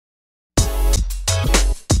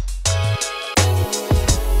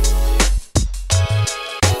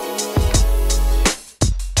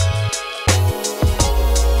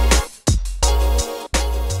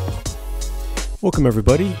Welcome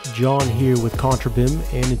everybody, John here with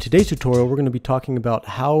ContraBIM, and in today's tutorial we're going to be talking about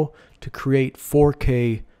how to create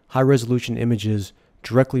 4K high resolution images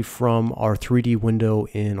directly from our 3D window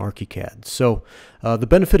in ArchiCAD. So the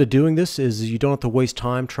benefit of doing this is you don't have to waste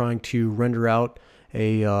time trying to render out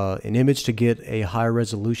an image to get a higher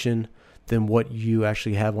resolution than what you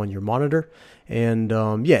actually have on your monitor. And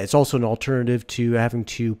yeah, it's also an alternative to having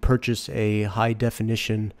to purchase a high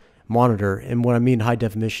definition monitor. And when I mean high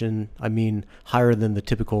definition, I mean higher than the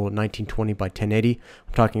typical 1920 by 1080.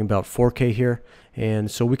 I'm talking about 4K here. And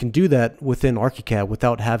so we can do that within ArchiCAD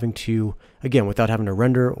without having to, again, without having to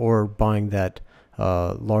render or buying that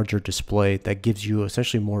larger display that gives you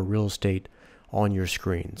essentially more real estate on your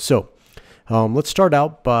screen. So let's start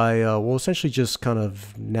out by, we'll essentially just kind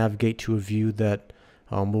of navigate to a view that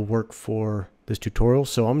will work for this tutorial.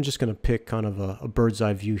 So I'm just going to pick kind of a bird's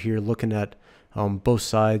eye view here, looking at both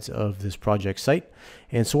sides of this project site.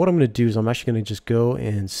 And so what I'm going to do is I'm actually going to just go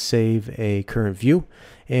and save a current view,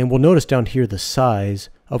 and we'll notice down here the size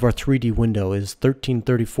of our 3D window is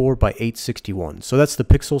 1334 by 861. So that's the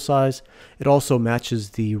pixel size. It also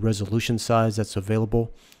matches the resolution size that's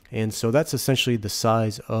available, and so that's essentially the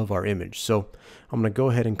size of our image. So I'm going to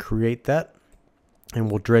go ahead and create that, and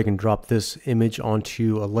we'll drag and drop this image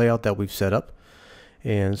onto a layout that we've set up.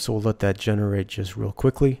 And so we'll let that generate just real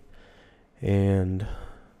quickly. And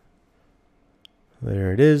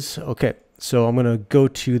there it is. Okay, so I'm going to go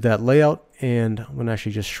to that layout, and I'm going to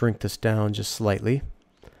actually just shrink this down just slightly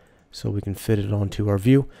so we can fit it onto our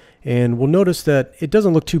view. And we'll notice that it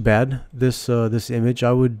doesn't look too bad, this image.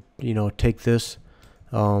 I would, take this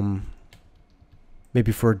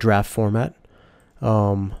maybe for a draft format.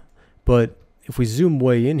 But if we zoom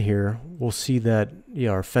way in here, we'll see that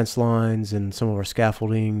our fence lines and some of our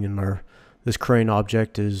scaffolding and this crane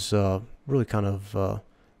object is really kind of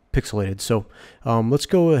pixelated. So let's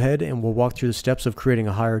go ahead and we'll walk through the steps of creating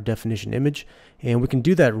a higher definition image, and we can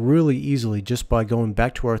do that really easily just by going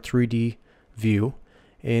back to our 3D view.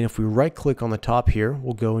 And if we right click on the top here,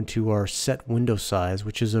 we'll go into our set window size,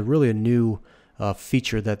 which is really a new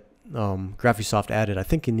feature that Graphisoft added, I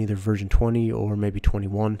think in either version 20 or maybe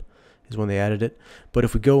 21 is when they added it. But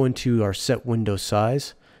if we go into our set window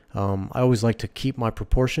size, I always like to keep my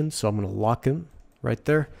proportions, so I'm going to lock them right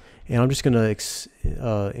there. And I'm just going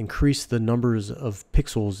to increase the numbers of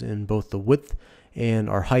pixels in both the width and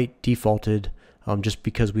our height defaulted just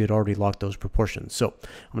because we had already locked those proportions. So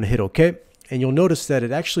I'm going to hit OK, and you'll notice that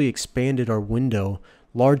it actually expanded our window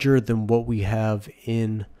larger than what we have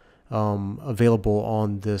in available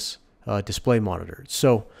on this display monitor.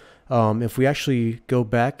 So if we actually go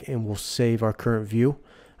back and we'll save our current view,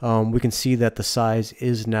 we can see that the size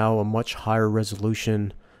is now a much higher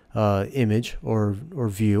resolution image or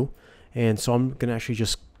view. And so I'm going to actually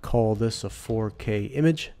just call this a 4K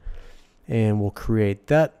image, and we'll create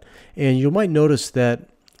that. And you might notice that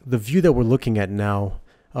the view that we're looking at now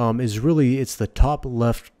is really, it's the top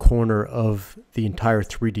left corner of the entire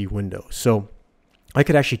 3D window. So I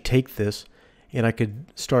could actually take this and I could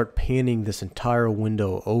start panning this entire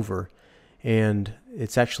window over, and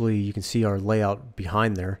it's actually, you can see our layout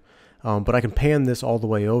behind there, but I can pan this all the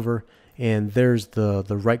way over, and there's the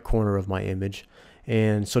right corner of my image.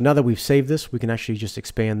 And so now that we've saved this, we can actually just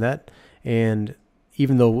expand that, and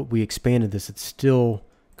even though we expanded this, it's still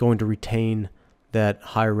going to retain that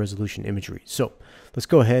higher resolution imagery. So let's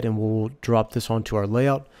go ahead and we'll drop this onto our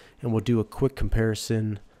layout, and we'll do a quick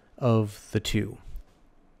comparison of the two.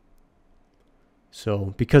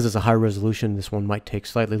 So because it's a high resolution, this one might take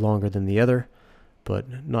slightly longer than the other,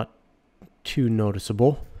 but not too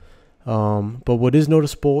noticeable. But what is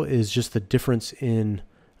noticeable is just the difference in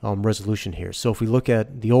resolution here. So if we look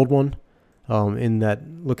at the old one,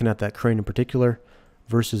 looking at that crane in particular,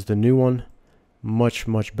 versus the new one,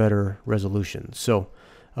 much better resolution. So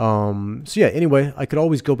yeah, anyway, I could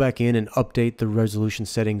always go back in and update the resolution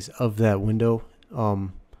settings of that window,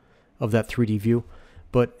 of that 3D view.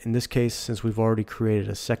 But in this case, since we've already created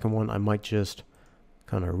a second one, I might just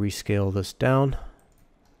kind of rescale this down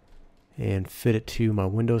and fit it to my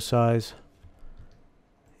window size.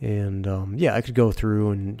 And yeah, I could go through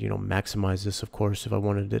and maximize this, of course, if I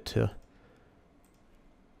wanted it to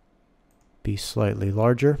be slightly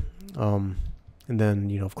larger. And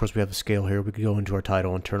then of course we have the scale here. We could go into our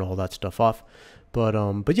title and turn all that stuff off.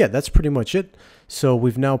 But yeah, that's pretty much it. So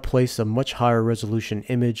we've now placed a much higher resolution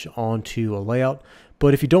image onto a layout.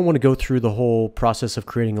 But if you don't want to go through the whole process of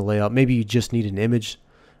creating a layout, maybe you just need an image,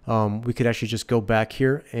 we could actually just go back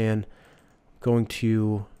here and going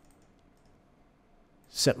to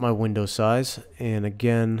set my window size, and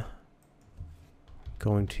again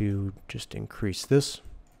going to just increase this,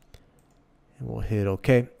 and we'll hit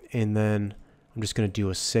OK. And then I'm just going to do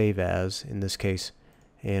a save as in this case,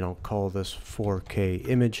 and I'll call this 4K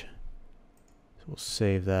image. So we'll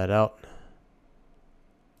save that out.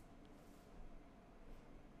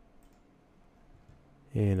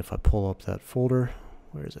 And if I pull up that folder,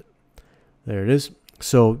 where is it? There it is.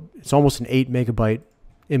 So it's almost an 8 megabyte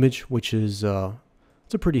image, which is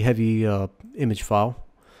it's a pretty heavy image file.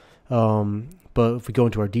 But if we go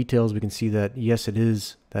into our details, we can see that yes, it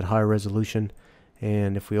is that high resolution.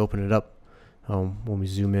 And if we open it up, when we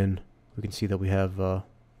zoom in, we can see that we have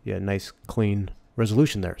yeah, nice clean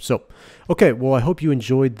resolution there. So okay, well, I hope you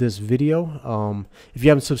enjoyed this video. If you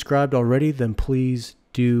haven't subscribed already, then please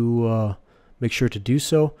do make sure to do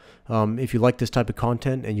so. If you like this type of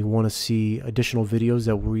content and you want to see additional videos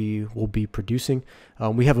that we will be producing,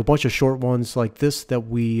 we have a bunch of short ones like this that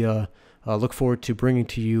we look forward to bringing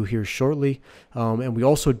to you here shortly. And we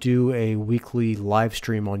also do a weekly live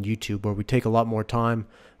stream on YouTube where we take a lot more time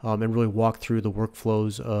and really walk through the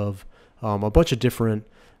workflows of a bunch of different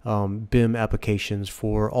BIM applications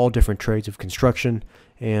for all different trades of construction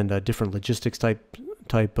and different logistics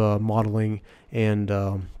type modeling,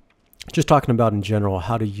 and just talking about in general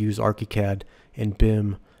how to use ArchiCAD and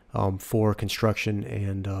BIM for construction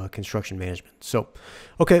and construction management. So,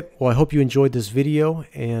 okay, well, I hope you enjoyed this video,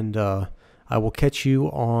 and I will catch you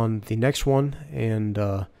on the next one.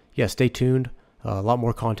 And yeah, stay tuned. A lot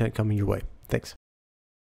more content coming your way. Thanks.